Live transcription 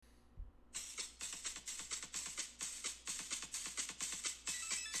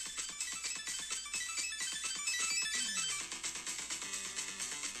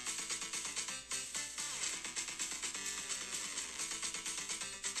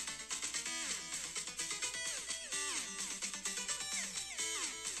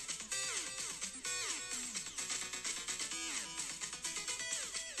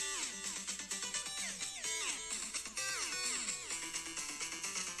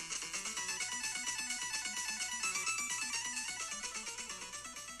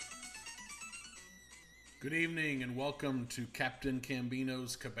Good evening and welcome to Captain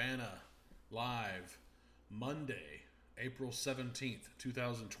Cambino's Cabana, live Monday, April 17th,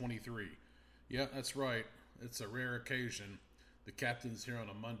 2023. Yeah, that's right. It's a rare occasion. The captain's here on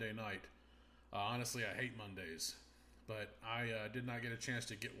a Monday night. Honestly, I hate Mondays, but I did not get a chance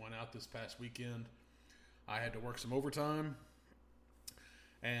to get one out this past weekend. I had to work some overtime,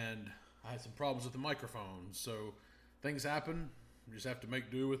 and I had some problems with the microphone, so things happen. You just have to make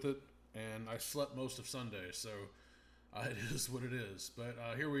do with it. And I slept most of Sunday, so it is what it is. But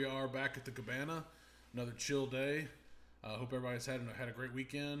here we are back at the Cabana, another chill day. I hope everybody's had a great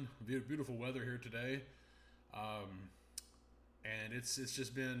weekend. Beautiful weather here today, and it's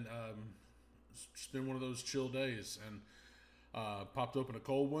just been one of those chill days. And popped open a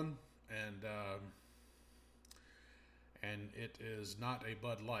cold one, and it is not a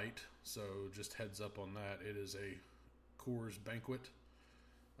Bud Light, so just heads up on that. It is a Coors Banquet.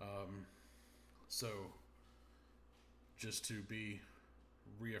 So just to be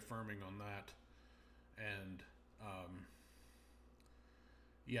reaffirming on that, and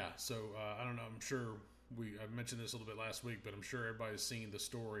so I don't know. I'm sure I mentioned this a little bit last week, but I'm sure everybody's seen the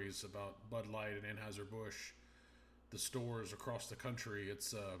stories about Bud Light and Anheuser-Busch, the stores across the country.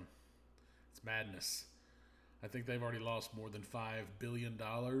 It's madness. I think they've already lost more than $5 billion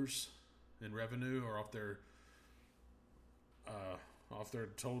in revenue, or off their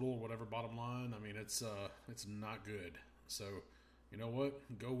total, whatever bottom line. I mean, it's not good. So, you know what?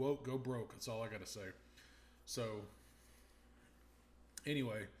 Go woke, go broke. That's all I got to say. So,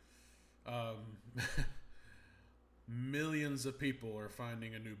 anyway, millions of people are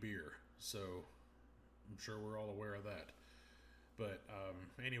finding a new beer. So, I'm sure we're all aware of that. But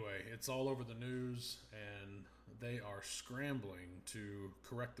anyway, it's all over the news, and they are scrambling to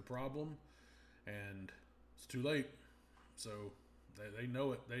correct the problem, and it's too late. So they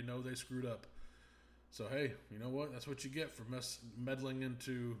know it. They know they screwed up. So, hey, you know what? That's what you get for meddling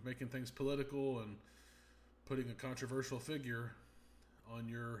into making things political and putting a controversial figure on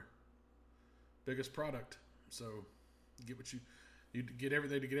your biggest product. So, you get what you get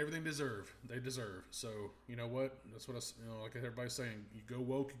everything they deserve. So, you know what? That's what like everybody's saying. You go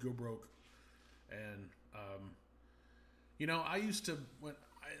woke, you go broke. And I used to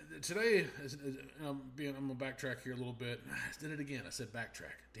today. I'm gonna backtrack here a little bit. I did it again. I said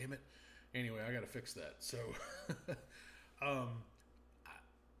backtrack. Damn it. Anyway, I got to fix that. So,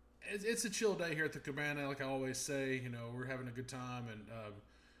 it's a chill day here at the Cabana. Like I always say, we're having a good time, and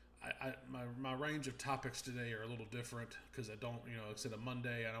my range of topics today are a little different because I don't, it's a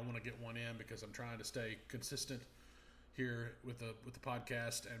Monday. I don't want to get one in because I'm trying to stay consistent here with the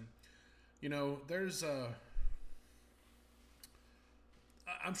podcast, and there's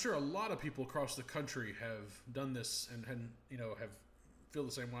I'm sure a lot of people across the country have done this and have feel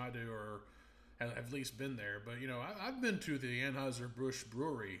the same way I do, or have at least been there. But I've been to the Anheuser-Busch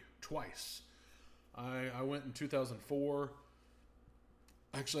brewery twice. I went in 2004.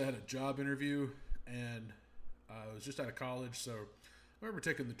 Actually, I had a job interview, and I was just out of college, so I remember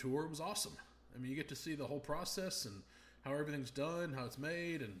taking the tour. It was awesome. I mean, you get to see the whole process and how everything's done, how it's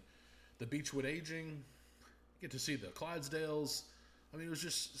made, and the beechwood aging. You get to see the Clydesdales. I mean, it was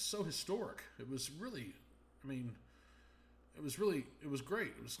just so historic. It was really, it was great. It was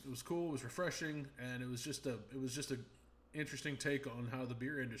cool. It was refreshing, and it was just a interesting take on how the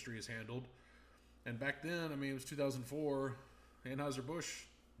beer industry is handled. And back then, it was 2004. Anheuser-Busch,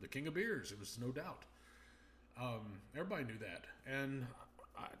 the king of beers. It was no doubt. Everybody knew that, and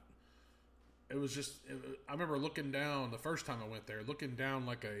I remember looking down the first time I went there, looking down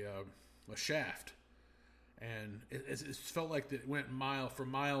like a shaft. And it felt like it went for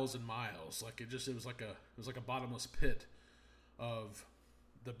miles and miles. Like it was like a bottomless pit of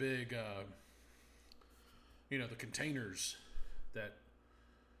the big, the containers that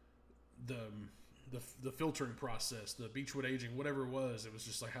the filtering process, the beechwood aging, whatever it was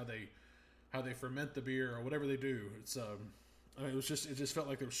just like how they ferment the beer or whatever they do. It's it just felt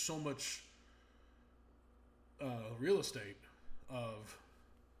like there was so much real estate of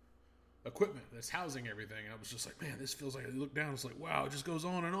equipment that's housing everything. And I was just like, man, this feels like, I look down, it's like, wow, it just goes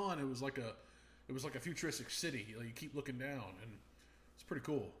on and on. It was like a futuristic city. You keep looking down, and it's pretty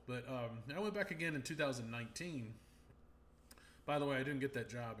cool. But I went back again in 2019. By the way, I didn't get that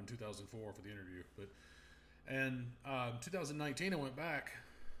job in 2004 for the interview, but 2019 I went back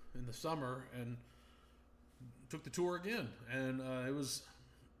in the summer and took the tour again, and it was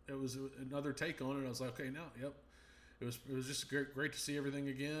another take on it. I was like, okay, now, yep. It was just great to see everything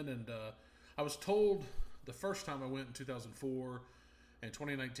again, and I was told the first time I went in 2004 and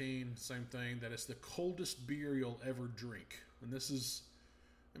 2019, same thing, that it's the coldest beer you'll ever drink. And this is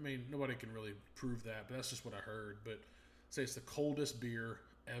I mean, nobody can really prove that, but that's just what I heard. But say it's the coldest beer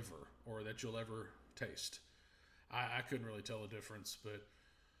ever, or that you'll ever taste. I couldn't really tell the difference, but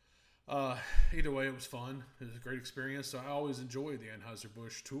either way, it was fun. It was a great experience. So I always enjoy the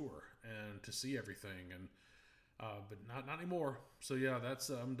Anheuser-Busch tour and to see everything, and but not anymore. So yeah, that's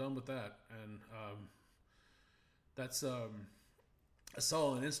I'm done with that, and that's I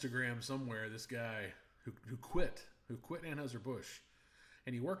saw on Instagram somewhere this guy who quit Anheuser-Busch,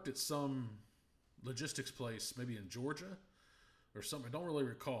 and he worked at some logistics place, maybe in Georgia or something. I don't really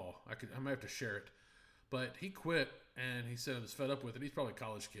recall. I might have to share it. But he quit, and he said he was fed up with it. He's probably a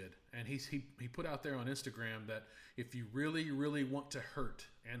college kid. And he put out there on Instagram that if you really, really want to hurt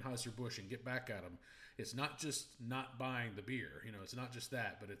Anheuser-Busch and get back at them, it's not just not buying the beer. You know, it's not just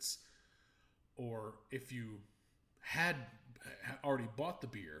that, but it's, or if you had already bought the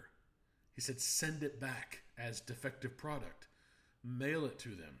beer, he said send it back as defective product. Mail it to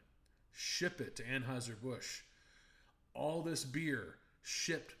them. Ship it to Anheuser-Busch. All this beer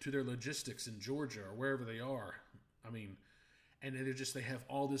shipped to their logistics in Georgia or wherever they are. I mean, and they have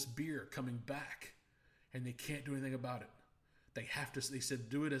all this beer coming back, and they can't do anything about it. They said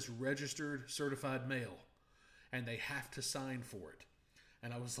do it as registered certified mail, and they have to sign for it.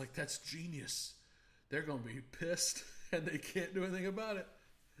 And I was like, that's genius. They're going to be pissed, and they can't do anything about it.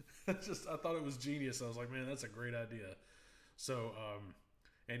 I thought it was genius. I was like, man, that's a great idea. So,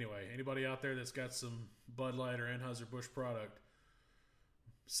 anyway, anybody out there that's got some Bud Light or Anheuser-Busch product,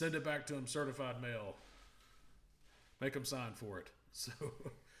 send it back to them certified mail. Make them sign for it. So,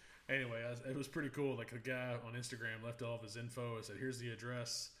 anyway, it was pretty cool. Like, the guy on Instagram left all of his info. I said, here's the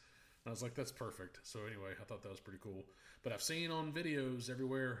address. And I was like, that's perfect. So, anyway, I thought that was pretty cool. But I've seen on videos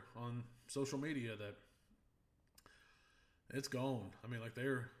everywhere on social media that it's gone. I mean, like,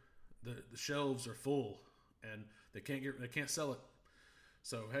 the shelves are full, and they can't sell it.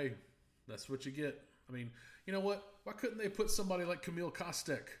 So, hey, that's what you get. I mean, you know what? Why couldn't they put somebody like Camille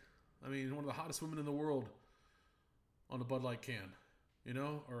Kostek? I mean, one of the hottest women in the world on the Bud Light can, you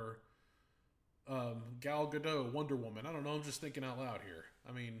know? Or Gal Gadot, Wonder Woman. I don't know. I'm just thinking out loud here.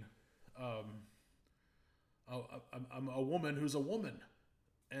 I mean, I'm a woman who's a woman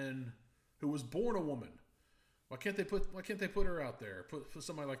and who was born a woman. Why can't they put her out there? Put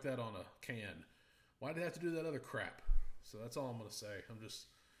somebody like that on a can. Why do they have to do that other crap? So that's all I'm going to say.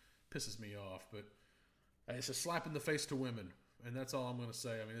 Pisses me off, but it's a slap in the face to women, and that's all I'm going to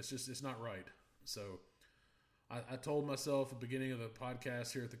say. I mean, it's not right. So I told myself at the beginning of the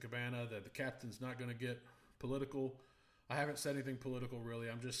podcast here at the Cabana that the captain's not going to get political. I haven't said anything political, really.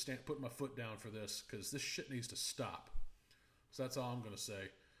 I'm just putting my foot down for this because this shit needs to stop. So that's all I'm going to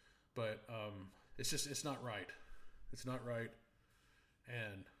say. But it's not right. It's not right.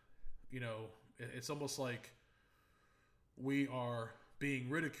 And, you know, it's almost like we are being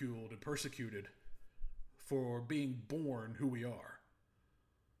ridiculed and persecuted for being born who we are.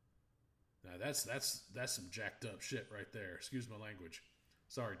 Now that's some jacked up shit right there. Excuse my language.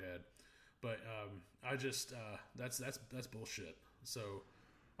 Sorry, Dad. But I just that's bullshit. So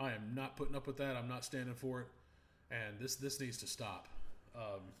I am not putting up with that. I'm not standing for it. And this needs to stop.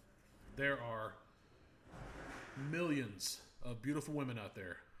 There are millions of beautiful women out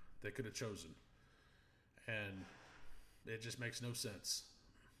there they could have chosen. And it just makes no sense.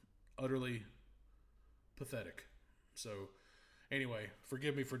 Utterly pathetic. So, anyway,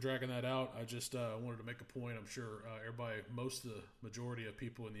 forgive me for dragging that out. I just wanted to make a point. I'm sure most of the majority of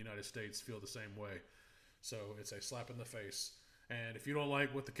people in the United States feel the same way. So, it's a slap in the face. And if you don't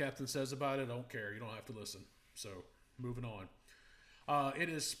like what the captain says about it, I don't care. You don't have to listen. So, moving on. It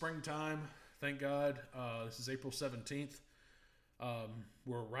is springtime. Thank God. This is April 17th.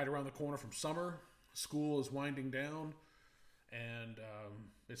 We're right around the corner from summer. School is winding down, and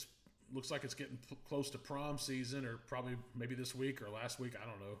it looks like it's getting close to prom season, or probably maybe this week or last week. I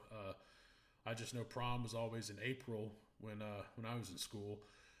don't know. I just know prom was always in April when I was in school,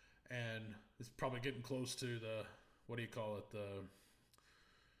 and it's probably getting close to the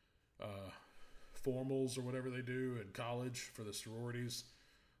formals or whatever they do in college for the sororities,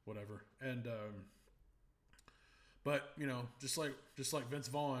 whatever. And but you know, just like Vince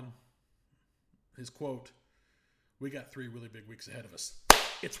Vaughn. His quote, "We got 3 really big weeks ahead of us.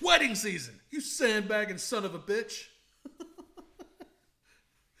 It's wedding season, you sandbagging son of a bitch."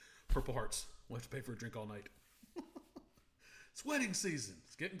 Purple Hearts. We'll have to pay for a drink all night. It's wedding season.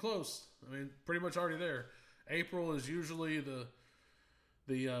 It's getting close. I mean, pretty much already there. April is usually the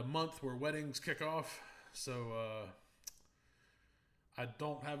month where weddings kick off. So I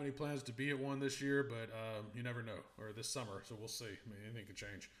don't have any plans to be at one this year, but you never know. Or this summer, so we'll see. I mean, anything could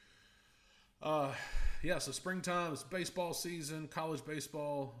change. yeah, so springtime, it's baseball season. College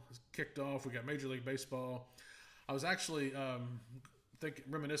baseball has kicked off. We got Major League Baseball. I was actually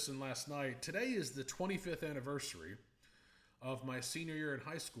reminiscing last night. Today is the 25th anniversary of my senior year in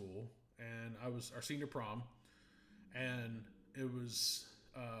high school, and I was our senior prom, and it was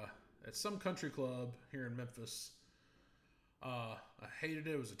at some country club here in Memphis. I hated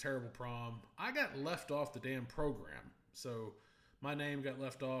it. It was a terrible prom. I got left off the damn program, so my name got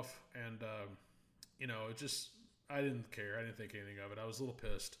left off, and it just, I didn't care. I didn't think anything of it. I was a little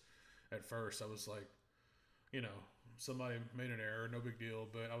pissed at first. I was like, somebody made an error, no big deal.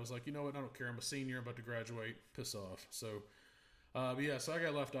 But I was like, you know what? I don't care. I'm a senior. I'm about to graduate. Piss off. So, so I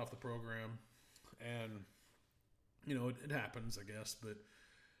got left off the program, and it happens, I guess. But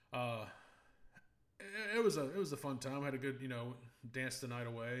it was a fun time. I had a good, danced the night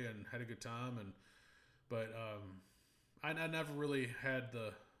away and had a good time. But I never really had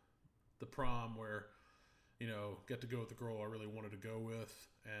the prom where, get to go with the girl I really wanted to go with,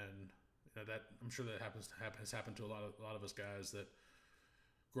 and that, I'm sure that has happened to a lot of us guys, that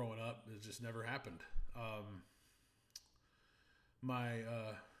growing up, it just never happened. My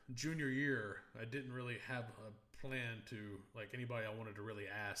junior year, I didn't really have a plan to, like, anybody I wanted to really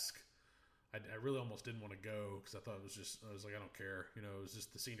ask. I really almost didn't want to go because I thought I was like, I don't care. It was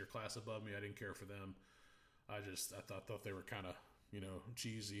just the senior class above me. I didn't care for them. I thought they were kind of,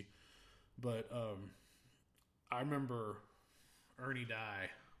 cheesy. But I remember Ernie Dye,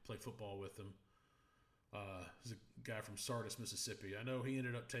 played football with him. He's a guy from Sardis, Mississippi. I know he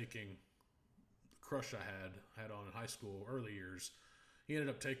ended up taking the crush I had on in high school, early years. He ended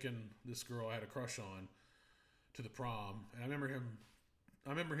up taking this girl I had a crush on to the prom. And I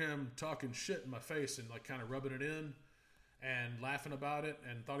remember him talking shit in my face and like kind of rubbing it in and laughing about it,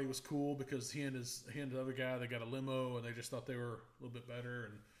 and thought he was cool because he and the other guy, they got a limo, and they just thought they were a little bit better.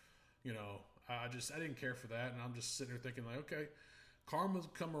 And I didn't care for that, and I'm just sitting there thinking like, okay, karma's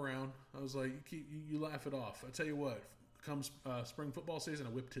come around. I was like, you laugh it off. I tell you what, comes spring football season, I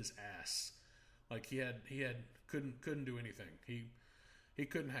whipped his ass. Like he couldn't do anything. He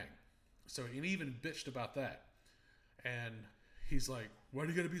couldn't hang. So he even bitched about that, and he's like, why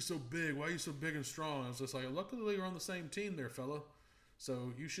do you got to be so big? Why are you so big and strong? I was just like, luckily you're on the same team there, fella.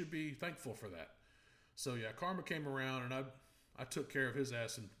 So you should be thankful for that. So yeah, karma came around, and I took care of his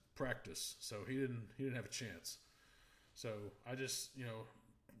ass in practice. So he didn't have a chance. So I just,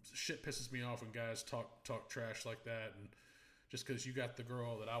 shit pisses me off when guys talk trash like that. And just because you got the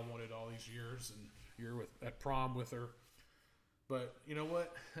girl that I wanted all these years, and you're at prom with her. But you know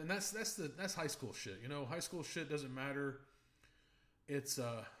what? And that's high school shit. High school shit doesn't matter. It's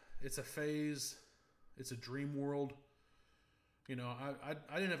a phase. It's a dream world. I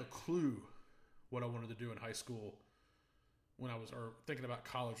didn't have a clue what I wanted to do in high school or thinking about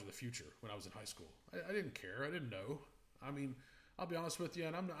college or the future when I was in high school. I didn't care. I didn't know. I mean, I'll be honest with you.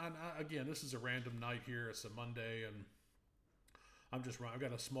 And again, this is a random night here. It's a Monday, and I've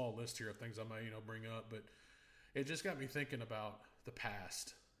got a small list here of things I might, bring up, but it just got me thinking about the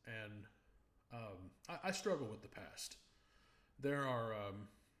past, and I struggle with the past. There are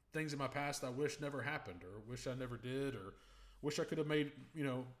things in my past I wish never happened, or wish I never did, or wish I could have made,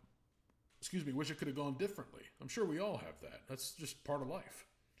 wish it could have gone differently. I'm sure we all have that. That's just part of life.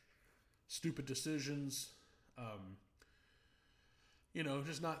 Stupid decisions,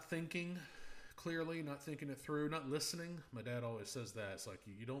 just not thinking clearly, not thinking it through, not listening. My dad always says that. It's like,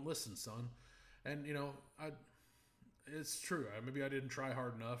 you don't listen, son. And, it's true. Maybe I didn't try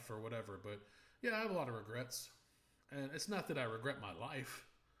hard enough or whatever, but yeah, I have a lot of regrets. And it's not that I regret my life.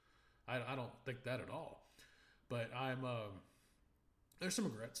 I don't think that at all. But there's some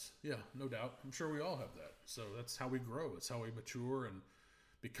regrets. Yeah, no doubt. I'm sure we all have that. So that's how we grow. It's how we mature and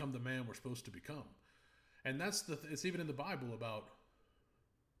become the man we're supposed to become. And it's even in the Bible about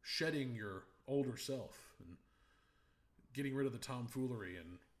shedding your older self and getting rid of the tomfoolery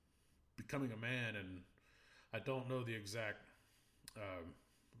and becoming a man. And I don't know the exact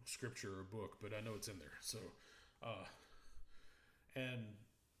scripture or book, but I know it's in there. So,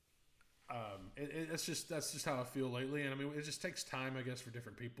 that's just how I feel lately. And I mean, it just takes time, I guess, for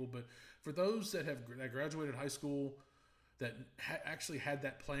different people. But for those that graduated high school, that actually had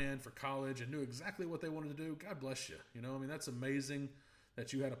that plan for college and knew exactly what they wanted to do, God bless you. That's amazing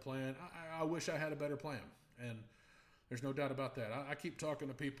that you had a plan. I wish I had a better plan. And there's no doubt about that. I keep talking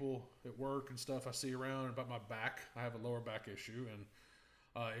to people at work and stuff I see around about my back. I have a lower back issue, and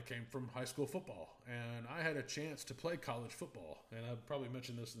it came from high school football. And I had a chance to play college football. And I've probably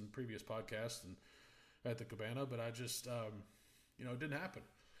mentioned this in previous podcasts and at the Cabana, but I just, it didn't happen.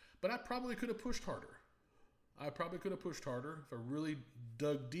 But I probably could have pushed harder. If I really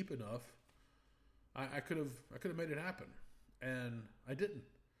dug deep enough I could have made it happen, and I didn't.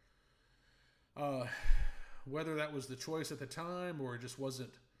 Whether that was the choice at the time or it just wasn't,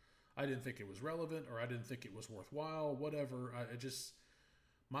 I didn't think it was relevant or I didn't think it was worthwhile, whatever.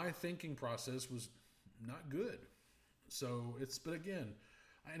 My thinking process was not good. So but again,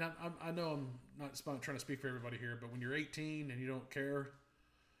 and I know I'm not trying to speak for everybody here, but when you're 18 and you don't care,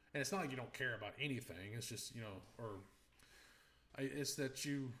 and it's not like you don't care about anything, it's just, it's that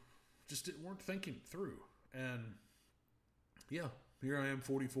you just weren't thinking through. And yeah, here I am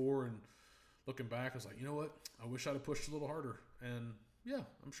 44 and looking back, I was like, you know what? I wish I'd have pushed a little harder. And yeah,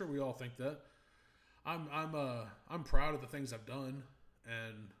 I'm sure we all think that. I'm proud of the things I've done,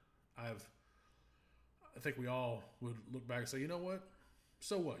 and I think we all would look back and say, you know what?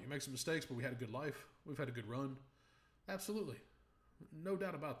 So what? You make some mistakes, but we had a good life. We've had a good run. Absolutely, no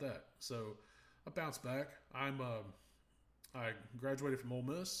doubt about that. So I bounced back. I graduated from Ole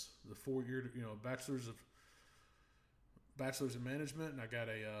Miss, the 4-year, bachelor's in management, and I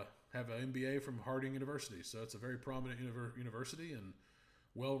have an MBA from Harding University. So it's a very prominent university and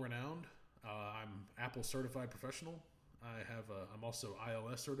well renowned. I'm Apple certified professional. I'm also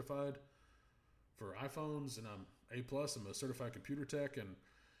iOS certified for iPhones, and I'm A+. I'm a certified computer tech, and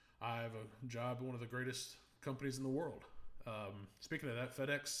I have a job at one of the greatest companies in the world. Speaking of that,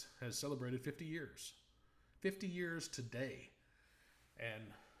 FedEx has celebrated 50 years. 50 years today. And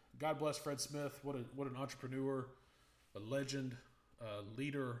God bless Fred Smith. What an entrepreneur, a legend, a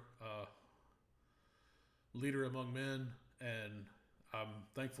leader among men, and I'm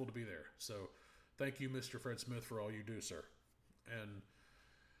thankful to be there. So thank you, Mr. Fred Smith, for all you do, sir. And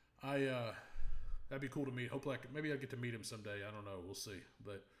that'd be cool to meet. Hopefully, maybe I'll get to meet him someday. I don't know. We'll see.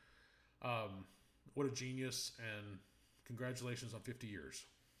 But what a genius, and congratulations on 50 years.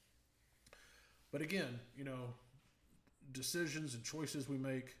 But again, decisions and choices we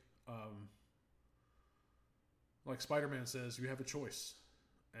make, like Spider-Man says, you have a choice.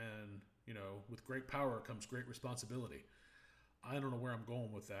 And, with great power comes great responsibility. I don't know where I'm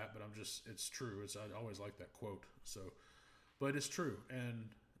going with that, but it's true. I always like that quote. So, but it's true. And,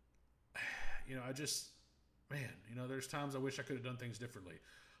 there's times I wish I could have done things differently.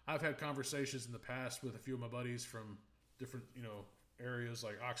 I've had conversations in the past with a few of my buddies from different, areas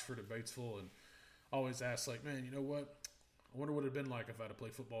like Oxford and Batesville, and always ask, like, man, you know what? I wonder what it'd been like if I'd have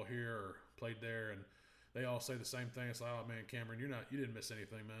played football here or played there. And they all say the same thing. It's like, oh man, Cameron, you didn't miss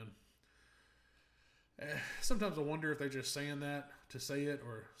anything, man. Sometimes I wonder if they're just saying that to say it,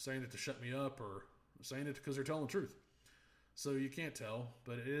 or saying it to shut me up, or saying it because they're telling the truth. So you can't tell,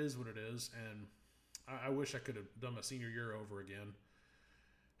 but it is what it is. And I wish I could have done my senior year over again.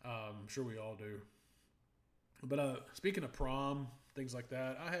 I'm sure we all do. But speaking of prom, things like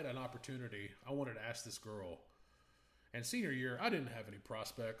that, I had an opportunity. I wanted to ask this girl. And senior year, I didn't have any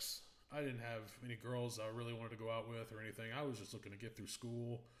prospects. I didn't have any girls I really wanted to go out with or anything. I was just looking to get through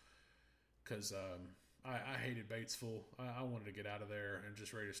school because I hated Batesville. I wanted to get out of there and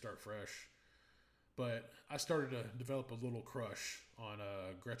just ready to start fresh. But I started to develop a little crush on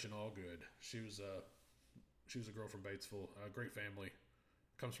Gretchen Allgood. She was a girl from Batesville, a great family.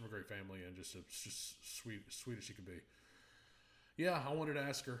 Comes from a great family, and just sweet as she could be. Yeah, I wanted to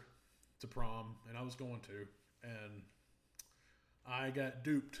ask her to prom, and I was going to, and I got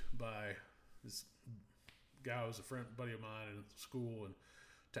duped by this guy who was a buddy of mine in school, and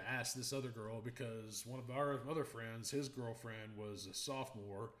to ask this other girl because one of our other friends, his girlfriend was a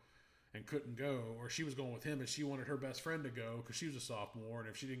sophomore and couldn't go, or she was going with him and she wanted her best friend to go because she was a sophomore, and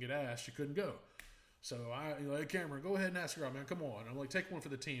if she didn't get asked, she couldn't go. So hey, Cameron, go ahead and ask her out, man. Come on. I'm like, take one for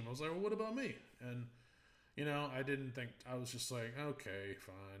the team. I was like, well, what about me? And, I didn't think, I was just like, okay,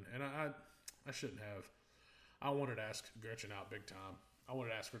 fine. And I shouldn't have. I wanted to ask Gretchen out big time. I wanted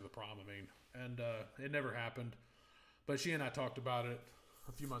to ask her to the prom, and it never happened. But she and I talked about it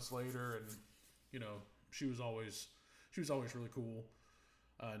a few months later, and, she was always really cool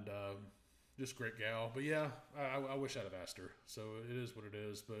and just a great gal. But yeah, I wish I'd have asked her. So it is what it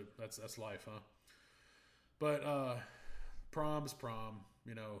is, but that's life, huh? But prom's prom,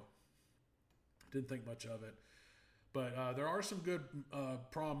 didn't think much of it. But there are some good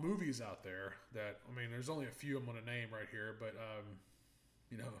prom movies out there that, there's only a few I'm going to name right here. But,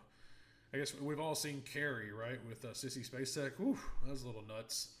 I guess we've all seen Carrie, right, with Sissy Spacek. Whew, that was a little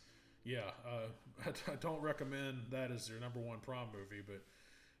nuts. Yeah, I don't recommend that as your number one prom movie. But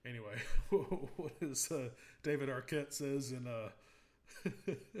anyway, what is David Arquette says in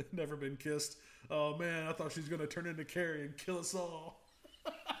Never Been Kissed? Oh, man, I thought she was going to turn into Carrie and kill us all.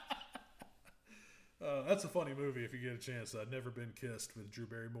 That's a funny movie if you get a chance. Never Been Kissed with Drew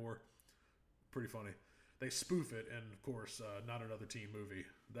Barrymore. Pretty funny. They spoof it, and of course, Not Another Teen Movie.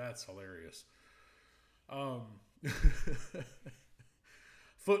 That's hilarious. Um,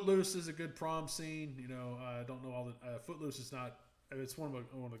 Footloose is a good prom scene. You know, I don't know all the Footloose is not. It's one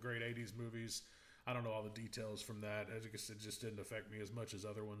of the great '80s movies. I don't know all the details from that. I guess it just didn't affect me as much as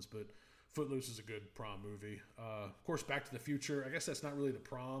other ones. But Footloose is a good prom movie. Of course, Back to the Future. I guess that's not really the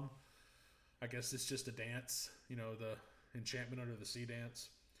prom. I guess it's just a dance. You know, the Enchantment Under the Sea dance.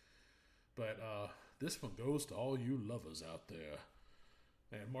 But this one goes to all you lovers out there.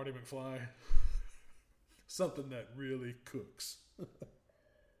 And Marty McFly, something that really cooks.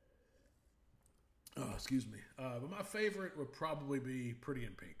 Oh, excuse me. But my favorite would probably be Pretty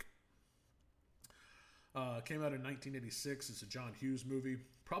in Pink. Came out in 1986. It's a John Hughes movie.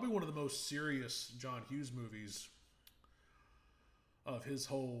 Probably one of the most serious John Hughes movies of his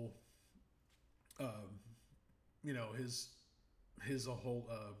whole, his whole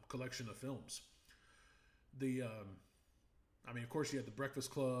collection of films. Of course, you had The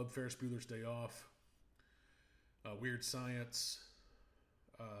Breakfast Club, Ferris Bueller's Day Off, Weird Science,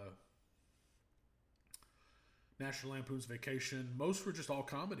 National Lampoon's Vacation. Most were just all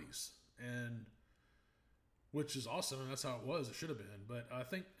comedies, and which is awesome, and that's how it was. It should have been. But I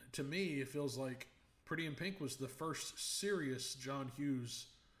think, to me, it feels like Pretty in Pink was the first serious John Hughes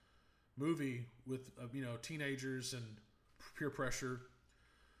movie with, teenagers and peer pressure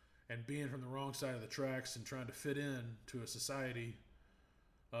and being from the wrong side of the tracks and trying to fit in to a society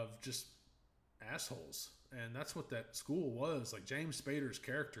of just assholes. And that's what that school was. Like, James Spader's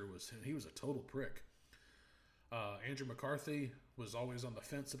character he was a total prick. Andrew McCarthy was always on the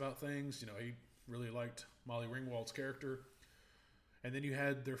fence about things. You know, he really liked Molly Ringwald's character. And then you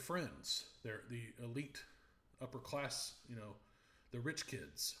had their friends, the elite upper class, the rich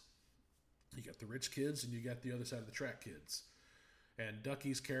kids. You got the rich kids and you got the other side of the track kids. And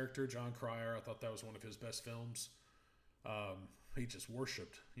Ducky's character, John Cryer, I thought that was one of his best films. He just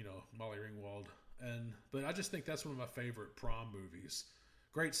worshipped, Molly Ringwald. But I just think that's one of my favorite prom movies.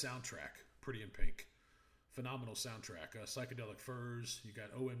 Great soundtrack, Pretty in Pink. Phenomenal soundtrack. Psychedelic Furs. You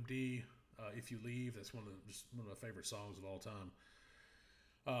got OMD, If You Leave. That's one of my favorite songs of all time.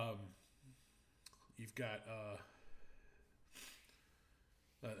 You've got,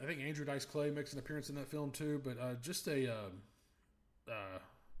 I think Andrew Dice Clay makes an appearance in that film too. But just a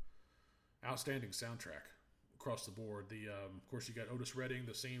outstanding soundtrack across the board. Of course, you got Otis Redding,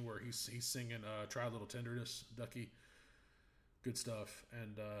 the scene where he's singing "Try a Little Tenderness," Ducky. Good stuff.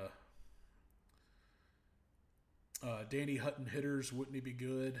 And Danny Hutton Hitters, Wouldn't He Be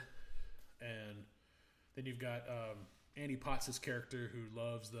Good? And then you've got Annie Potts' character who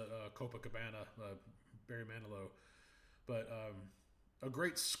loves the Copacabana, Barry Manilow. But a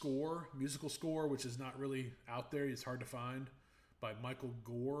great score, musical score, which is not really out there. It's hard to find, by Michael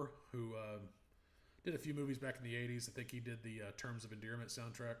Gore, who did a few movies back in the 80s. I think he did the Terms of Endearment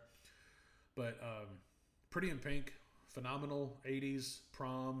soundtrack. But Pretty in Pink, phenomenal 80s,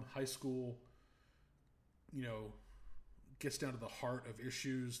 prom, high school, gets down to the heart of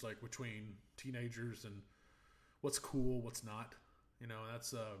issues like between teenagers and what's cool, what's not.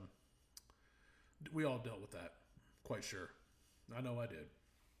 That's we all dealt with that, quite sure. I know I did.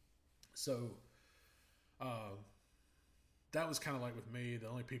 So that was kind of like with me, the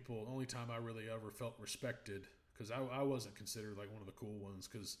only time I really ever felt respected, because I wasn't considered like one of the cool ones,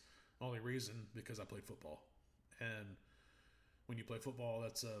 because I played football. And when you play football,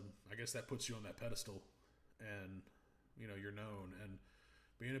 that's I guess that puts you on that pedestal, and you're known. And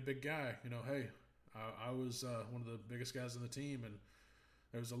being a big guy, hey, I was one of the biggest guys on the team, and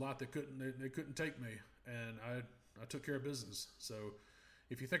there was a lot that they couldn't take me, and I took care of business. So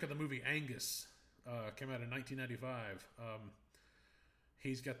if you think of the movie Angus, came out in 1995,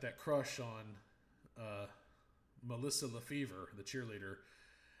 he's got that crush on Melissa Lefevre, the cheerleader,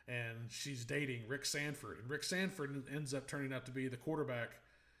 and she's dating Rick Sanford, and Rick Sanford ends up turning out to be the quarterback.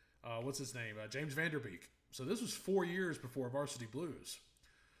 What's his name? James Vanderbeek. So this was 4 years before Varsity Blues.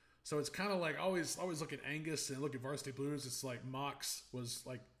 So it's kind of like always look at Angus and look at Varsity Blues. It's like Mox was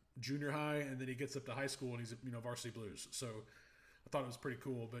like junior high, and then he gets up to high school and he's Varsity Blues. So I thought it was pretty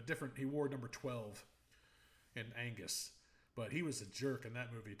cool, but different. He wore number 12 in Angus, but he was a jerk in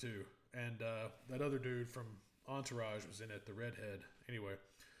that movie too. And that other dude from Entourage was in it, the redhead. Anyway,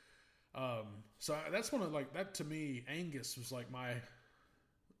 so that's one of that to me. Angus was like my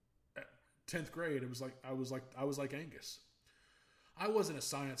 10th grade. It was like I was like Angus. I wasn't a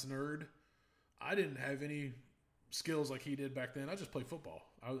science nerd. I didn't have any skills like he did back then. I just played football.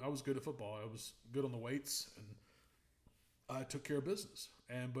 I was good at football. I was good on the weights, and I took care of business.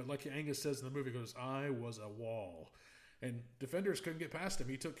 But like Angus says in the movie, he goes, I was a wall. And defenders couldn't get past him.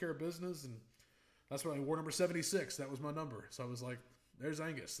 He took care of business, and that's why I wore number 76. That was my number. So I was like, there's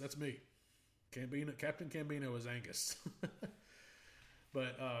Angus. That's me. Captain Gambino is Angus.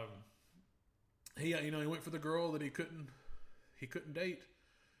 But he went for the girl that he couldn't date,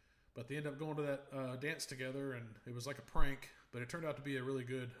 but they ended up going to that dance together, and it was like a prank, but it turned out to be a really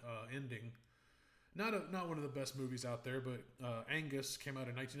good ending. Not one of the best movies out there, but Angus came out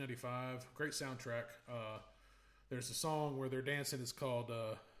in 1995. Great soundtrack. There's a song where they're dancing. It's called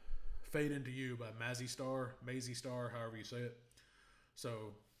 "Fade Into You" by Maisie Star, however you say it.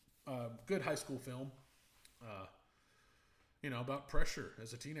 So, good high school film. About pressure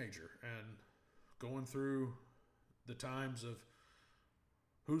as a teenager and going through the times of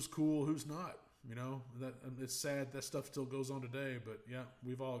who's cool, who's not. That it's sad that stuff still goes on today, but yeah,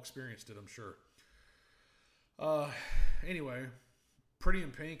 we've all experienced it, I'm sure. Anyway, Pretty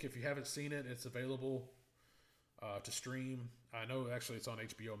in Pink, if you haven't seen it, it's available to stream. I know actually it's on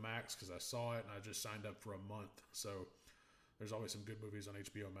HBO Max because I saw it and I just signed up for a month. So there's always some good movies on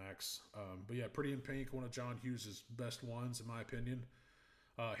HBO Max. But yeah, Pretty in Pink, one of John Hughes' best ones in my opinion.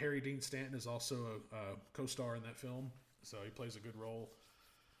 Harry Dean Stanton is also a co-star in that film, so he plays a good role.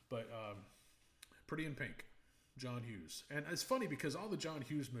 But Pretty in Pink, John Hughes. And it's funny because all the John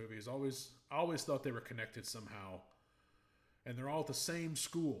Hughes movies, I always thought they were connected somehow. And they're all at the same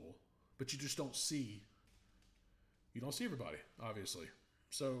school, but you just don't see everybody, obviously.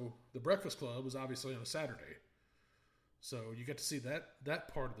 So The Breakfast Club was obviously on a Saturday. So you get to see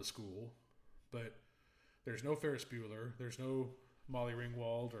that part of the school, but there's no Ferris Bueller, there's no Molly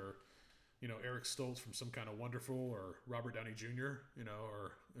Ringwald or Eric Stoltz from Some Kind of Wonderful, or Robert Downey Jr.,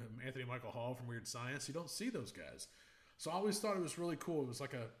 or Anthony Michael Hall from Weird Science. You don't see those guys. So I always thought it was really cool. It was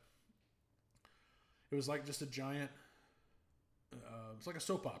like just a giant, it's like a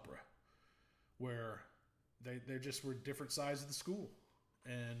soap opera where they just were different sides of the school.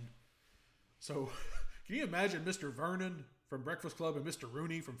 And so can you imagine Mr. Vernon from Breakfast Club and Mr.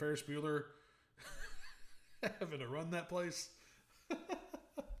 Rooney from Ferris Bueller having to run that place?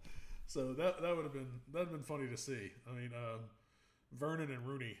 So that'd have been funny to see. I mean, Vernon and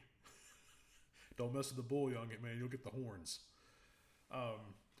Rooney, don't mess with the bull, young man. You'll get the horns.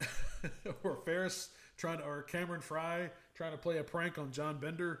 Or Ferris or Cameron Fry trying to play a prank on John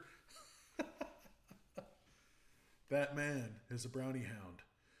Bender. That man is a brownie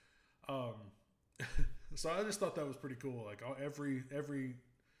hound. So I just thought that was pretty cool. Like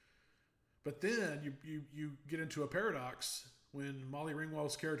but then you get into a paradox when Molly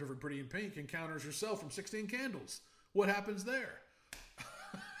Ringwald's character from Pretty in Pink encounters herself from 16 Candles. What happens there?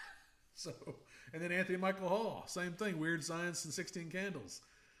 And then Anthony Michael Hall, same thing, Weird Science and 16 Candles.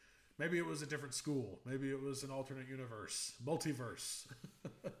 Maybe it was a different school. Maybe it was an alternate universe, multiverse.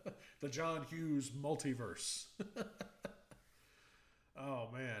 The John Hughes multiverse. Oh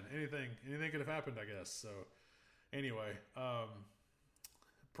man, anything could have happened, I guess. So anyway,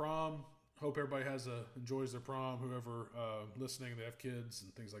 prom. Hope everybody enjoys their prom. Whoever listening, they have kids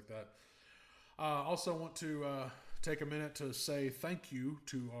and things like that. Also want to take a minute to say thank you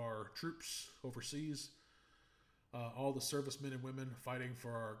to our troops overseas, all the servicemen and women fighting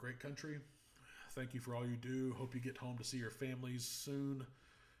for our great country. Thank you for all you do. Hope you get home to see your families soon.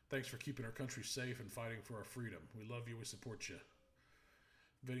 Thanks for keeping our country safe and fighting for our freedom. We love you. We support you.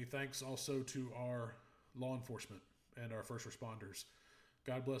 Many thanks also to our law enforcement and our first responders.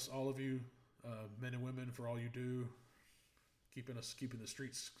 God bless all of you, men and women, for all you do, keeping the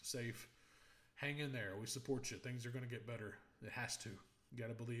streets safe. Hang in there. We support you. Things are going to get better. It has to. You got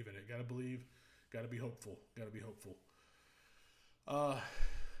to believe in it. Got to believe. Got to be hopeful. Got to be hopeful.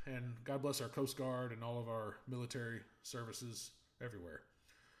 And God bless our Coast Guard and all of our military services everywhere.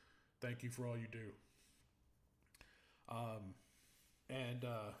 Thank you for all you do. I'm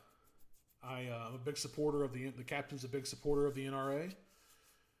a big supporter of the captain's a big supporter of the NRA.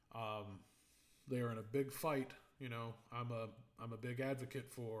 They are in a big fight. I'm a big advocate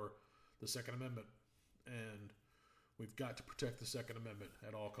for the Second Amendment, and we've got to protect the Second Amendment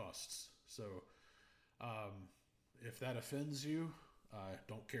at all costs. So, if that offends you, I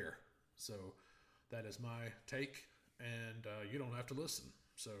don't care. So, that is my take, and you don't have to listen.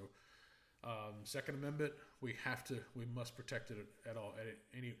 So, Second Amendment, we must protect it at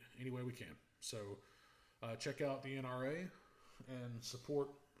any way we can. So, check out the NRA and support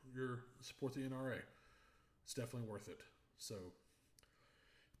the NRA. It's definitely worth it. So,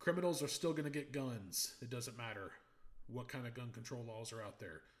 criminals are still going to get guns. It doesn't matter what kind of gun control laws are out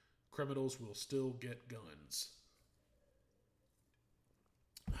there. Criminals will still get guns.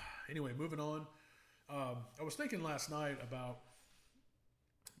 Anyway, moving on. I was thinking last night about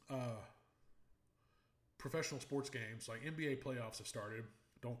professional sports games. Like NBA playoffs have started.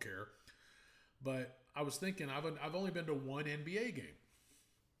 Don't care. But I was thinking I've only been to one NBA game.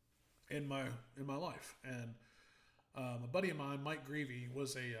 in my life. And a buddy of mine, Mike Greavy,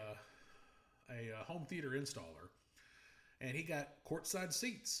 was a home theater installer, and he got courtside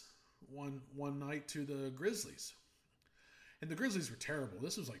seats one night to the Grizzlies. And the Grizzlies were terrible.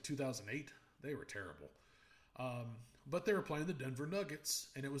 This was like 2008. They were terrible. But they were playing the Denver Nuggets,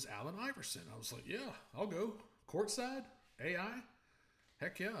 and it was Allen Iverson. I was like, yeah, I'll go. Courtside? AI?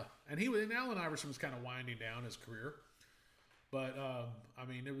 Heck yeah. And Allen Iverson was kind of winding down his career. But, I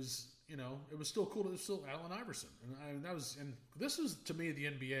mean, it was, it was still cool. It was still Allen Iverson. And this was, to me, the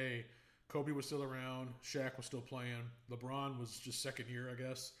NBA. Kobe was still around. Shaq was still playing. LeBron was just second year, I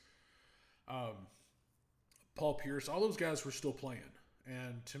guess. Paul Pierce, all those guys were still playing.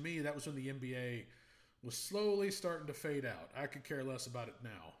 And to me, that was when the NBA was slowly starting to fade out. I could care less about it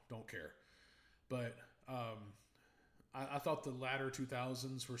now. Don't care. But I thought the latter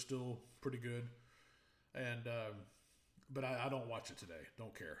 2000s were still pretty good. And but I don't watch it today.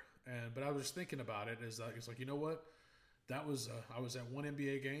 Don't care. But I was just thinking about it. It's like, you know what? That was I was at one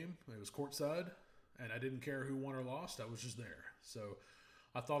NBA game. It was courtside, and I didn't care who won or lost. I was just there. So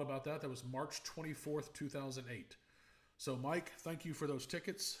I thought about that. That was March 24th, 2008. So, Mike, thank you for those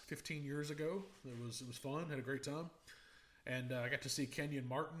tickets 15 years ago. It was fun. Had a great time. And I got to see Kenyon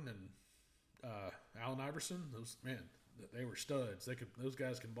Martin and Allen Iverson. They were studs. Those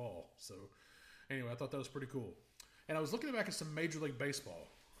guys can ball. So, anyway, I thought that was pretty cool. And I was looking back at some Major League Baseball.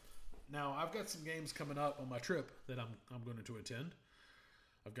 Now, I've got some games coming up on my trip that I'm going to attend.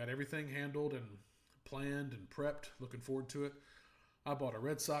 I've got everything handled and planned and prepped. Looking forward to it. I bought a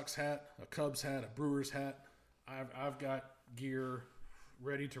Red Sox hat, a Cubs hat, a Brewers hat. I've got gear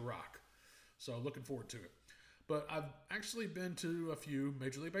ready to rock. So looking forward to it. But I've actually been to a few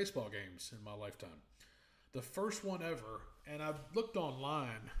Major League Baseball games in my lifetime. The first one ever, and I've looked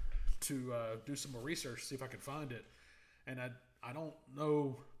online to do some more research, see if I could find it. And I don't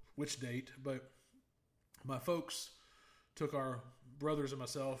know which date, but my folks took our brothers and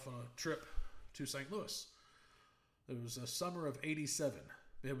myself on a trip to St. Louis. It was the summer of 87.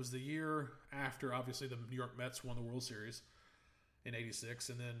 It was the year after, obviously, the New York Mets won the World Series in 86,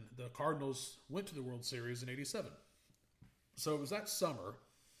 and then the Cardinals went to the World Series in 87. So it was that summer,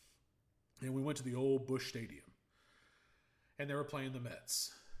 and we went to the old Busch Stadium, and they were playing the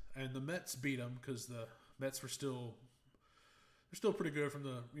Mets. And the Mets beat them because the Mets were still pretty good from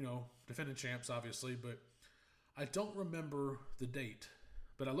the, defending champs, obviously, but I don't remember the date.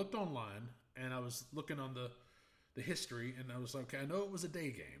 But I looked online, and I was looking on the history, and I was like, okay, I know it was a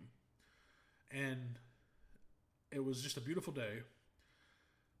day game, and it was just a beautiful day,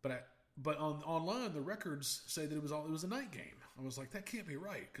 but online the records say that it was a night game. I was like, that can't be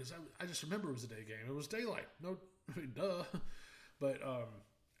right, because I just remember it was a day game. It was daylight. No, I mean, duh. But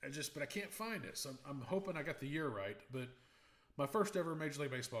I can't find it, so I'm hoping I got the year right. But my first ever Major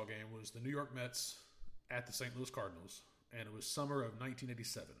League Baseball game was the New York Mets at the St. Louis Cardinals, and it was summer of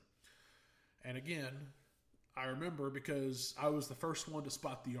 1987. And again, I remember because I was the first one to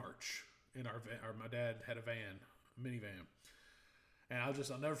spot the arch in our van. My dad had a minivan. And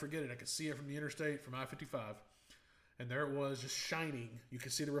I'll never forget it. I could see it from the interstate, from I-55. And there it was, just shining. You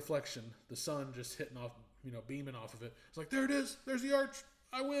could see the reflection. The sun just hitting off, beaming off of it. It's like, there it is. There's the arch.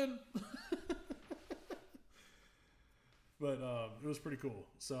 I win. But it was pretty cool.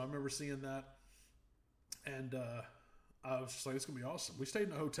 So I remember seeing that. And I was just like, it's going to be awesome. We stayed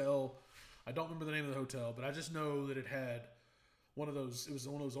in a hotel. I don't remember the name of the hotel, but I just know that it had one of those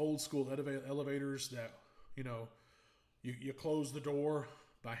old school elevators that, you close the door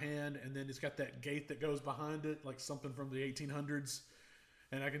by hand, and then it's got that gate that goes behind it, like something from the 1800s.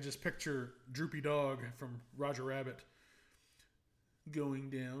 And I can just picture Droopy Dog from Roger Rabbit going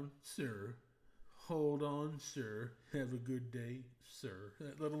down, sir. Hold on, sir. Have a good day, sir.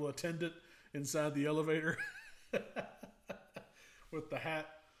 That little attendant inside the elevator with the hat.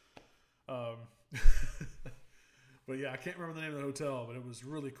 But yeah, I can't remember the name of the hotel, but it was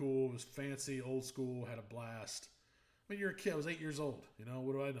really cool. It was fancy, old school, had a blast. I mean, you're a kid. I was 8 years old.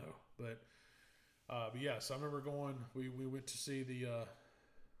 What do I know? But yeah, so I remember going. We went to see the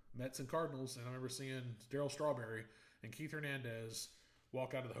Mets and Cardinals, and I remember seeing Darryl Strawberry and Keith Hernandez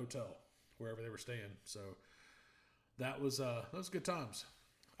walk out of the hotel wherever they were staying. So that was good times.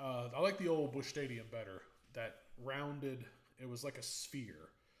 I like the old Busch Stadium better. That rounded. It was like a sphere,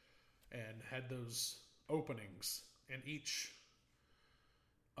 and had those openings in each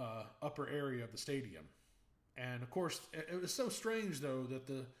upper area of the stadium. And, of course, it was so strange, though, that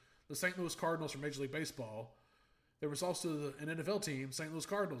the St. Louis Cardinals from Major League Baseball, there was also an NFL team, St. Louis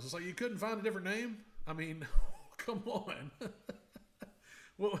Cardinals. It's like you couldn't find a different name? I mean, come on.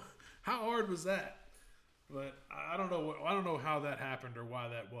 Well, how hard was that? But I don't know. I don't know how that happened or why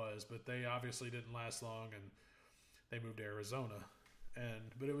that was. But they obviously didn't last long, and they moved to Arizona.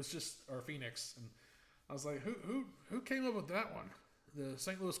 But it was just or Phoenix, and I was like, who came up with that one? The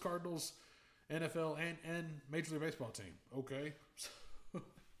St. Louis Cardinals, NFL and Major League Baseball team. Okay,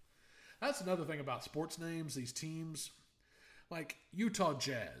 that's another thing about sports names. These teams, like Utah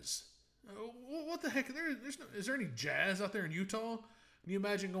Jazz. What the heck? Is there any jazz out there in Utah? Can you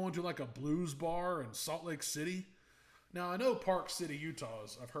imagine going to like a blues bar in Salt Lake City? Now, I know Park City, Utah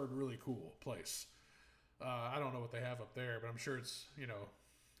is, I've heard, really cool place. I don't know what they have up there, but I'm sure it's,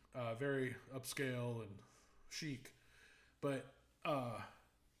 very upscale and chic. But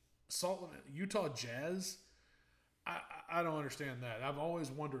Utah Jazz, I don't understand that. I've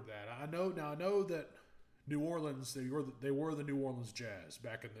always wondered that. I know that New Orleans, they were the New Orleans Jazz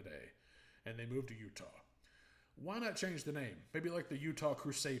back in the day, and they moved to Utah. Why not change the name? Maybe like the Utah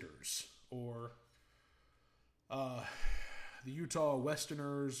Crusaders or the Utah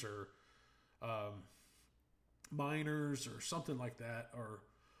Westerners or Miners or something like that. Or,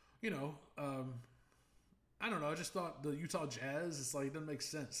 I don't know. I just thought the Utah Jazz, it's like, it doesn't make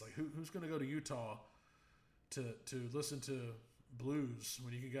sense. Like, who's going to go to Utah to listen to blues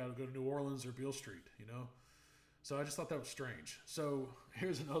when you can go to New Orleans or Beale Street, So I just thought that was strange. So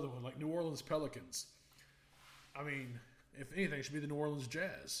here's another one, like New Orleans Pelicans. I mean, if anything, it should be the New Orleans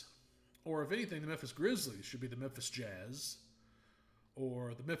Jazz. Or if anything, the Memphis Grizzlies should be the Memphis Jazz.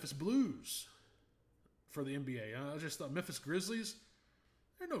 Or the Memphis Blues for the NBA. I just thought Memphis Grizzlies,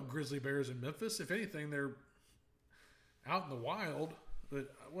 there are no grizzly bears in Memphis. If anything, they're out in the wild.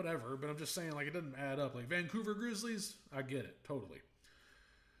 But whatever. But I'm just saying, like, it doesn't add up. Like Vancouver Grizzlies, I get it, totally.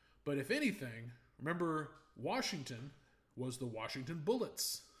 But if anything, remember Washington was the Washington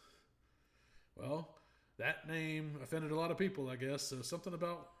Bullets. Well, that name offended a lot of people, I guess. So something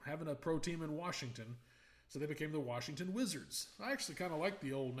about having a pro team in Washington. So they became the Washington Wizards. I actually kind of like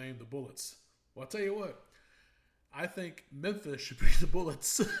the old name, the Bullets. Well, I'll tell you what. I think Memphis should be the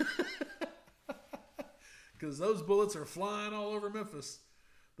Bullets. Because those bullets are flying all over Memphis.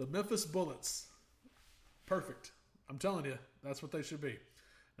 The Memphis Bullets. Perfect. I'm telling you, that's what they should be.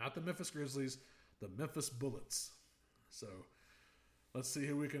 Not the Memphis Grizzlies, the Memphis Bullets. So let's see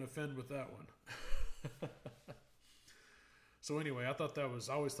who we can offend with that one. So anyway, I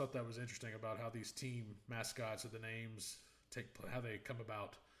always thought that was interesting about how these team mascots or the names how they come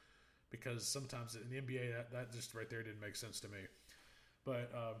about, because sometimes in the NBA that just right there didn't make sense to me.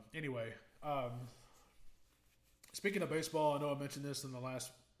 But anyway, speaking of baseball, I know I mentioned this in the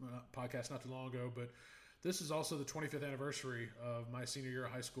last podcast not too long ago, but this is also the 25th anniversary of my senior year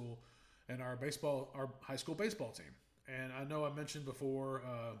of high school and our high school baseball team. And I know I mentioned before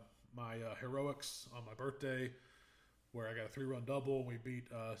my heroics on my birthday, where I got a 3-run double and we beat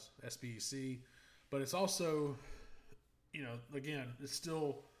SBEC. But it's also, again, it's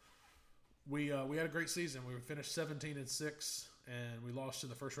still we had a great season. We finished 17-6, and we lost in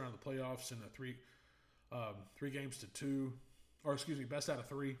the first round of the playoffs in the three games to 2, or excuse me, best out of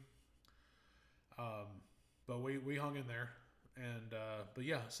 3. But we hung in there, and but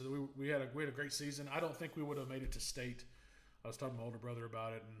yeah, so we had a great season. I don't think we would have made it to state. I was talking to my older brother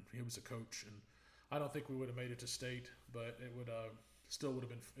about it, and he was a coach, and I don't think we would have made it to state, but it would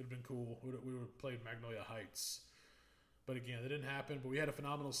have been cool. We would have played Magnolia Heights, but again, it didn't happen. But we had a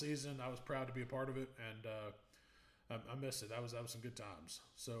phenomenal season. I was proud to be a part of it, and I missed it. That was some good times.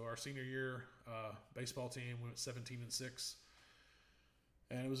 So our senior year baseball team went 17-6,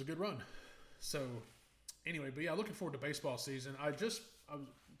 and it was a good run. So anyway, but yeah, looking forward to baseball season. I was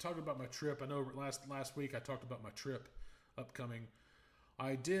talking about my trip. I know last week I talked about my trip upcoming.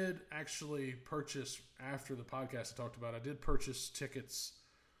 I did actually purchase, after the podcast I talked about, I did purchase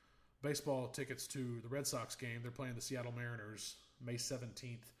baseball tickets to the Red Sox game. They're playing the Seattle Mariners May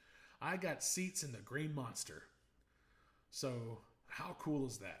 17th. I got seats in the Green Monster. So how cool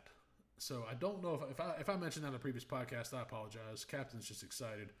is that? So I don't know if I mentioned that in the previous podcast, I apologize. Captain's just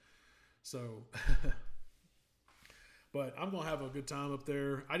excited. So, but I'm going to have a good time up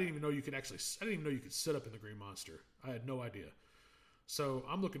there. I didn't even know you could sit up in the Green Monster. I had no idea. So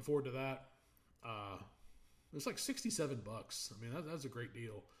I'm looking forward to that. It's like $67. I mean, that's a great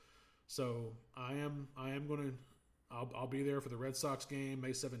deal. So I am going to, I'll be there for the Red Sox game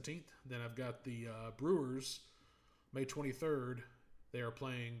May 17th. Then I've got the Brewers May 23rd. They are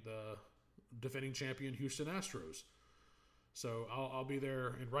playing the defending champion Houston Astros. So I'll be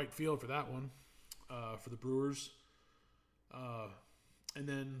there in right field for that one, for the Brewers. And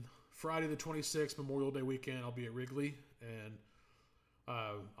then Friday the 26th, Memorial Day weekend, I'll be at Wrigley, and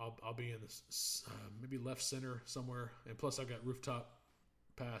I'll be in this maybe left center somewhere. And plus I've got rooftop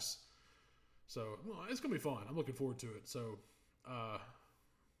pass. So it's gonna be fun. I'm looking forward to it. So,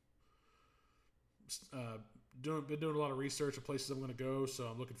 been doing a lot of research of places I'm going to go, so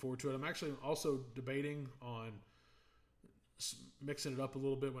I'm looking forward to it. I'm actually also debating on mixing it up a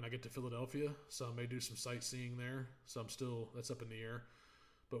little bit when I get to Philadelphia, so I may do some sightseeing there. So that's up in the air,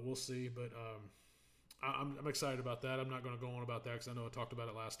 but we'll see. But I'm excited about that. I'm not going to go on about that because I know I talked about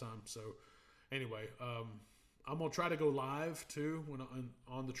it last time. So anyway, I'm going to try to go live too when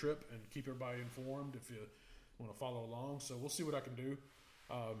on the trip and keep everybody informed if you want to follow along. So we'll see what I can do.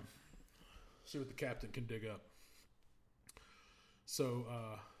 See what the captain can dig up. So,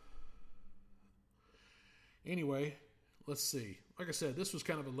 anyway, let's see. Like I said, this was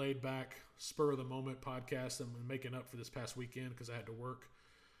kind of a laid-back, spur-of-the-moment podcast. I'm making up for this past weekend because I had to work.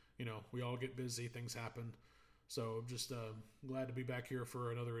 We all get busy. Things happen. So I'm just glad to be back here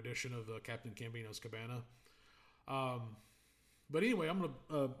for another edition of Captain Cambino's Cabana. But anyway, I'm going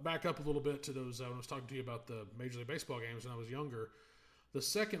to back up a little bit to those. When I was talking to you about the Major League Baseball games when I was younger. The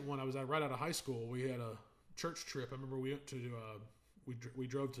second one, I was right out of high school. We had a church trip. I remember we went to we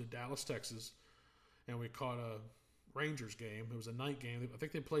drove to Dallas, Texas, and we caught a Rangers game. It was a night game. I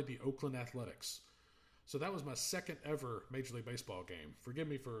think they played the Oakland Athletics. So that was my second ever Major League Baseball game. Forgive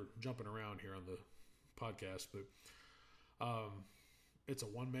me for jumping around here on the podcast, but it's a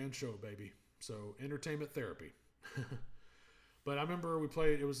one-man show, baby. So entertainment therapy. But I remember we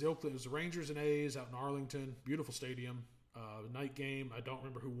played. It was the Rangers and A's out in Arlington. Beautiful stadium. Night game. I don't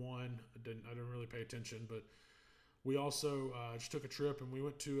remember who won. I didn't really pay attention, but we also just took a trip and we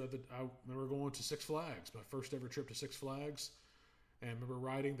went to I remember going to Six Flags, my first ever trip to Six Flags, and I remember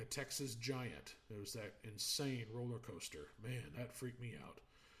riding the Texas Giant. It was that insane roller coaster. Man, that freaked me out.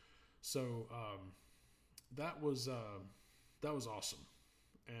 So that was awesome,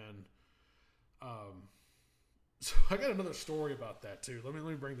 and so I got another story about that too. Let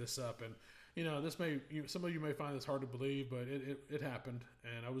me bring this up. And some of you may find this hard to believe, but it happened,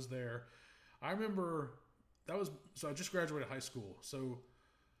 and I was there. I remember so I just graduated high school. So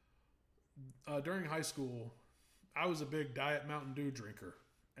during high school, I was a big Diet Mountain Dew drinker,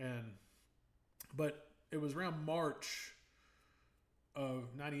 but it was around March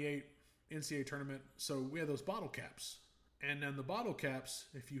of '98 NCAA tournament. So we had those bottle caps, and then the bottle caps,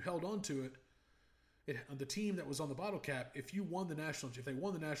 if you held on to it, the team that was on the bottle cap, if they won the national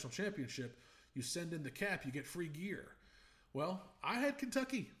championship, you send in the cap, you get free gear. Well, I had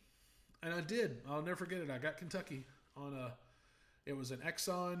Kentucky, and I did. I'll never forget it. I got Kentucky it was an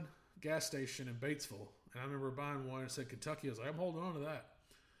Exxon gas station in Batesville, and I remember buying one and said Kentucky. I was like, I'm holding on to that.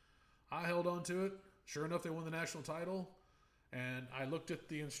 I held on to it. Sure enough, they won the national title, and I looked at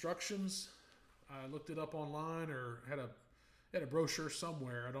the instructions. I looked it up online or had a brochure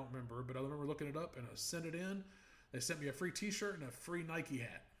somewhere. I don't remember, but I remember looking it up and I sent it in. They sent me a free T-shirt and a free Nike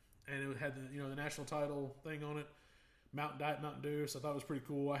hat, and it had the national title thing on it, Diet Mountain Dew. So I thought it was pretty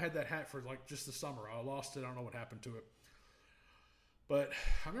cool. I had that hat for like just the summer. I lost it. I don't know what happened to it, but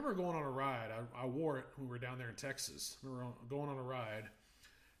I remember going on a ride. I wore it when we were down there in Texas. I remember going on a ride,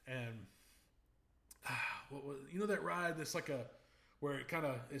 and that ride that's like where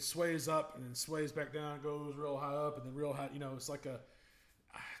it sways up and then sways back down, goes real high up and then real high. It's like I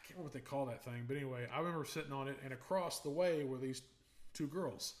can't remember what they call that thing. But anyway, I remember sitting on it, and across the way were these two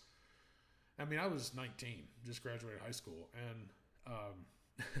girls. I mean, I was 19, just graduated high school, and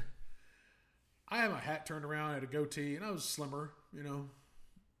I had my hat turned around, I had a goatee, and I was slimmer.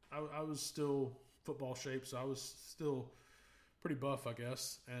 I was still football shape, so I was still pretty buff, I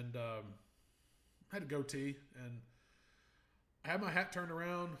guess, and had a goatee, and I had my hat turned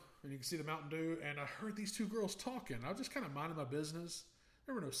around, and you can see the Mountain Dew, and I heard these two girls talking. I was just kind of minding my business.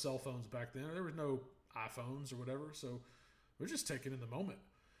 There were no cell phones back then. There was no iPhones or whatever, so we were just taking in the moment.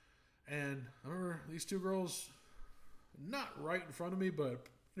 And I remember these two girls, not right in front of me, but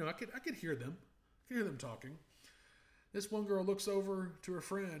I could hear them. I could hear them talking. This one girl looks over to her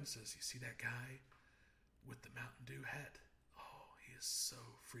friend and says, "You see that guy with the Mountain Dew hat? Oh, he is so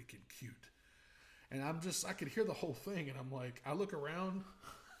freaking cute." And I could hear the whole thing, and I'm like, I look around,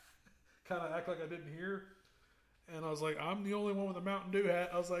 kind of act like I didn't hear, and I was like, I'm the only one with a Mountain Dew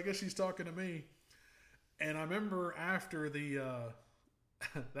hat. I was like, I guess she's talking to me. And I remember after the,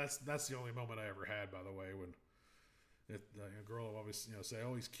 that's the only moment I ever had, by the way, when a girl will always say,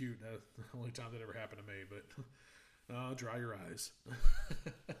 "Oh, he's cute." That's the only time that ever happened to me. But dry your eyes.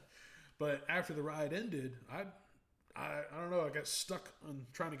 But after the ride ended, I don't know. I got stuck on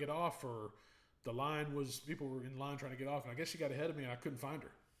trying to get off, or people were in line trying to get off, and I guess she got ahead of me, and I couldn't find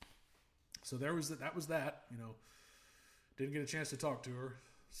her. So that was that. Didn't get a chance to talk to her,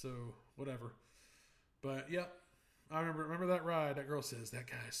 so whatever. But yeah, I remember that ride. That girl says, that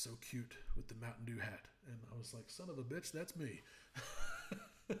guy is so cute with the Mountain Dew hat. And I was like, son of a bitch, that's me.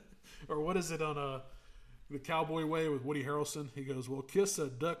 Or what is it on The Cowboy Way with Woody Harrelson? He goes, well, kiss a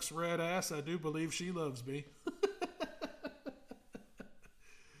duck's red ass. I do believe she loves me.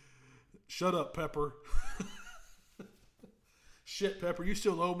 Shut up, Pepper. Shit, Pepper, you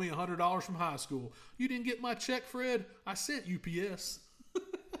still owe me $100 from high school. You didn't get my check, Fred? I sent UPS.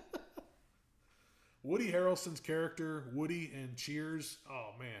 Woody Harrelson's character, Woody in Cheers,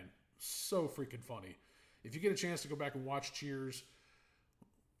 oh man, so freaking funny. If you get a chance to go back and watch Cheers,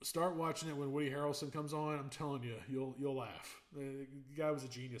 start watching it when Woody Harrelson comes on. I'm telling you, you'll laugh. The guy was a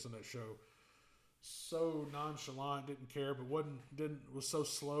genius on that show. So nonchalant, didn't care, but was so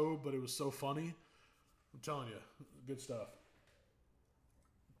slow, but it was so funny. I'm telling you, good stuff.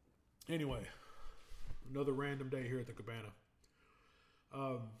 Anyway, another random day here at the Cabana.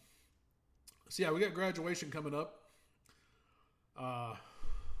 So yeah, we got graduation coming up. I'm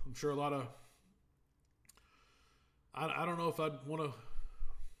sure a lot of... I don't know if I'd want to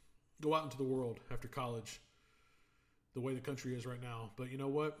go out into the world after college the way the country is right now. But you know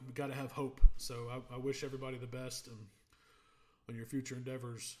what? We got to have hope. So I wish everybody the best on your future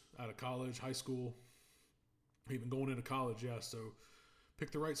endeavors out of college, high school, even going into college. Yeah, so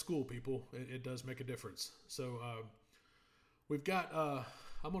pick the right school, people. It does make a difference. So we've got...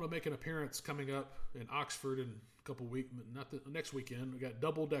 I'm going to make an appearance coming up in Oxford in a couple weeks, next weekend. We got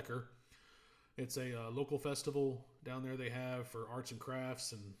Double Decker. It's a local festival down there they have for arts and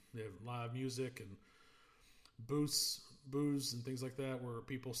crafts, and they have live music and booze and things like that where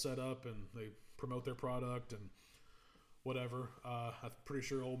people set up and they promote their product and whatever. I'm pretty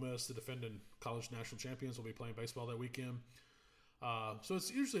sure Ole Miss, the defending college national champions, will be playing baseball that weekend. So it's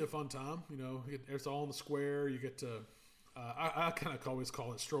usually a fun time. You know, it's all in the square. You get to... I kind of always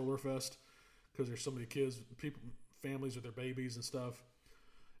call it Stroller Fest because there's so many kids, people, families with their babies and stuff.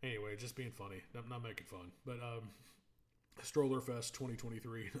 Anyway, just being funny, not making fun. But Stroller Fest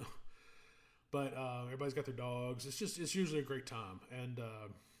 2023. But everybody's got their dogs. It's usually a great time, and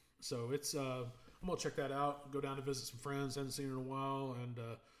so it's. I'm gonna check that out. Go down to visit some friends. Haven't seen in a while, and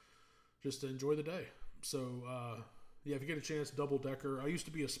just enjoy the day. So yeah, if you get a chance, Double Decker. I used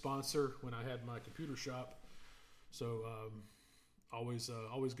to be a sponsor when I had my computer shop. So always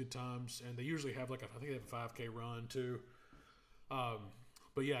good times, and they usually have I think they have a 5K run too.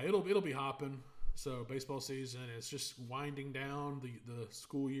 But yeah, it'll be hopping. So baseball season, it's just winding down the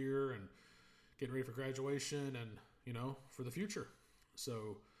school year and getting ready for graduation, and for the future.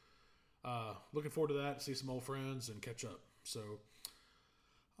 So looking forward to that. See some old friends and catch up. So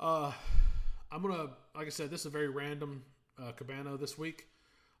I'm gonna, like I said, this is a very random Cabana this week.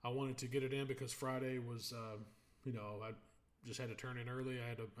 I wanted to get it in because Friday was. I just had to turn in early. I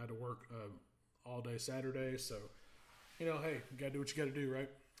had to work all day Saturday, so hey, you gotta do what you gotta do, right?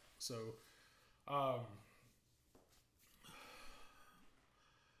 So, I'm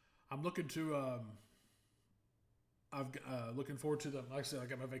looking to. Looking forward to like I said, I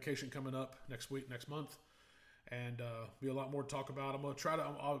got my vacation coming up next month, and be a lot more to talk about. I'm gonna try to.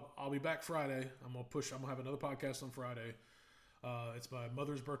 I'll be back Friday. I'm gonna have another podcast on Friday. It's my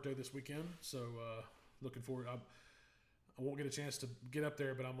mother's birthday this weekend, so. Looking forward. I won't get a chance to get up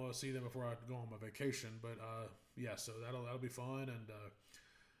there, but I'm going to see them before I go on my vacation. But yeah, so that'll be fun, and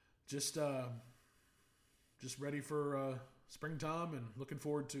just ready for springtime, and looking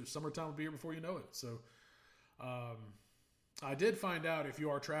forward to summertime will be here before you know it. So I did find out if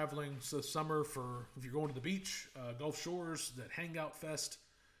you are traveling this summer if you're going to the beach, Gulf Shores, that Hangout Fest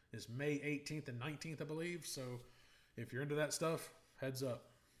is May 18th and 19th, I believe. So if you're into that stuff, heads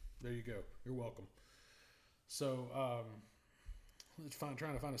up. There you go. You're welcome. So, trying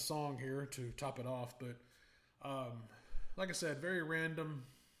to find a song here to top it off. But, like I said, very random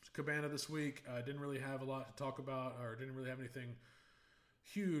Cabana this week. I didn't really have a lot to talk about, or didn't really have anything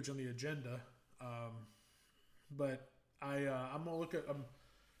huge on the agenda. But I'm gonna look at.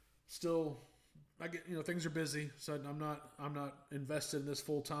 I get things are busy, so I'm not invested in this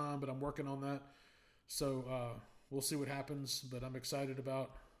full time, but I'm working on that. So we'll see what happens. But I'm excited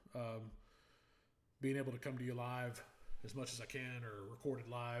about. Being able to come to you live as much as I can, or record it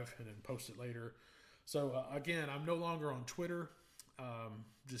live and then post it later. So again, I'm no longer on Twitter.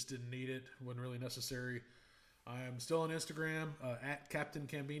 Just didn't need it. Wasn't really necessary. I am still on Instagram at Captain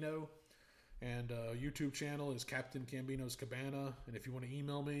Cambino, and YouTube channel is Captain Cambino's Cabana. And if you want to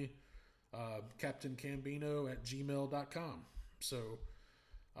email me, captaincambino@gmail.com. So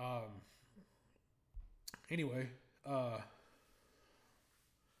anyway,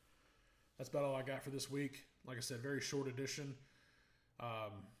 that's about all I got for this week. Like I said, very short edition.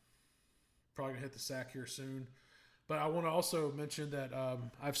 Probably going to hit the sack here soon. But I want to also mention that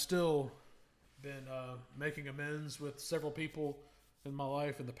I've still been making amends with several people in my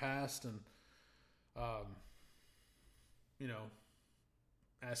life in the past, and you know,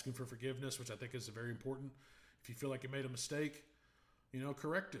 asking for forgiveness, which I think is very important. If you feel like you made a mistake,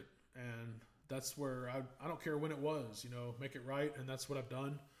 correct it. And that's where I don't care when it was, make it right. And that's what I've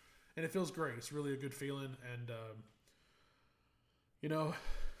done. And it feels great. It's really a good feeling. And,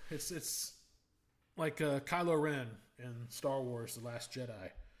 it's like Kylo Ren in Star Wars, The Last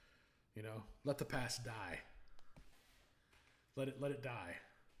Jedi, let the past die. Let it die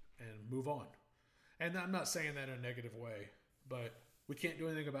and move on. And I'm not saying that in a negative way, but we can't do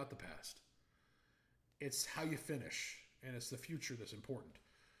anything about the past. It's how you finish, and it's the future that's important.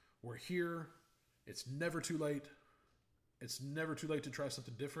 We're here. It's never too late. It's never too late to try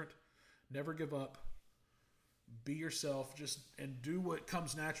something different. Never give up. Be yourself, and do what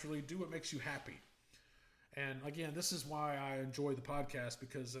comes naturally. Do what makes you happy. And again, this is why I enjoy the podcast,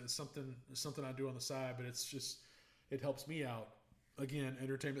 because it's something I do on the side, but it helps me out. Again,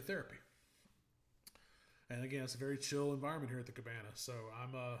 entertainment therapy. And again, it's a very chill environment here at the Cabana. So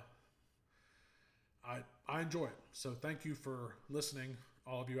I enjoy it. So thank you for listening,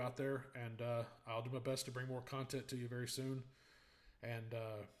 all of you out there. And I'll do my best to bring more content to you very soon. And,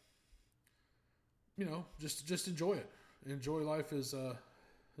 just enjoy it. Enjoy life as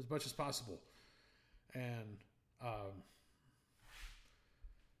much as possible. And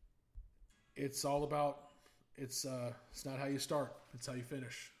it's all about, it's not how you start, it's how you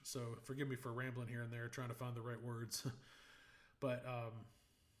finish. So forgive me for rambling here and there, trying to find the right words. But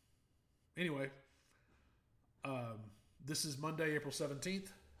anyway, this is Monday, April 17th.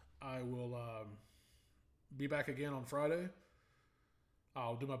 I will be back again on Friday.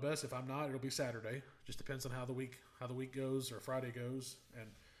 I'll do my best. If I'm not, it'll be Saturday. Just depends on how the week goes, or Friday goes. And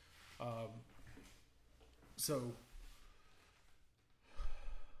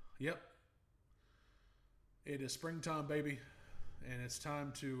yep. It is springtime, baby, and it's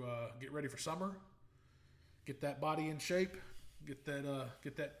time to get ready for summer. Get that body in shape. Get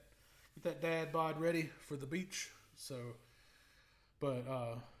that dad bod ready for the beach. So, but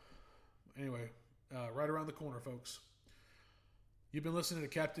anyway, right around the corner, folks. You've been listening to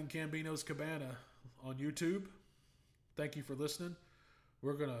Captain Cambino's Cabana on YouTube. Thank you for listening.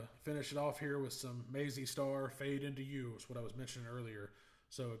 We're gonna finish it off here with some Maisie Star, "Fade Into You," is what I was mentioning earlier.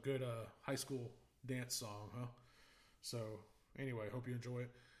 So a good high school dance song, huh? So anyway, hope you enjoy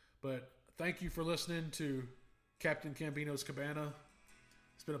it. But thank you for listening to Captain Cambino's Cabana.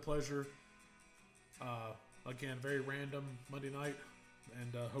 It's been a pleasure. Again, very random Monday night,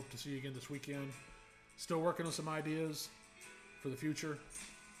 and hope to see you again this weekend. Still working on some ideas for the future,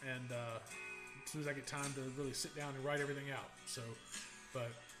 and as soon as I get time to really sit down and write everything out. So,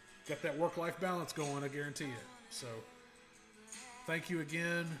 but got that work-life balance going, I guarantee it. So thank you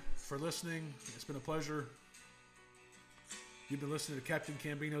again for listening. It's been a pleasure. You've been listening to Captain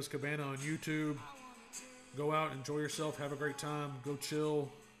Cambino's Cabana on YouTube. Go out, enjoy yourself, have a great time, go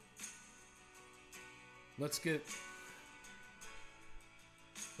chill. Let's go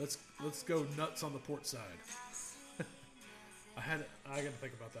nuts on the port side. I got to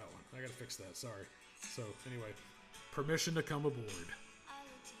think about that one. I got to fix that. Sorry. So anyway, permission to come aboard.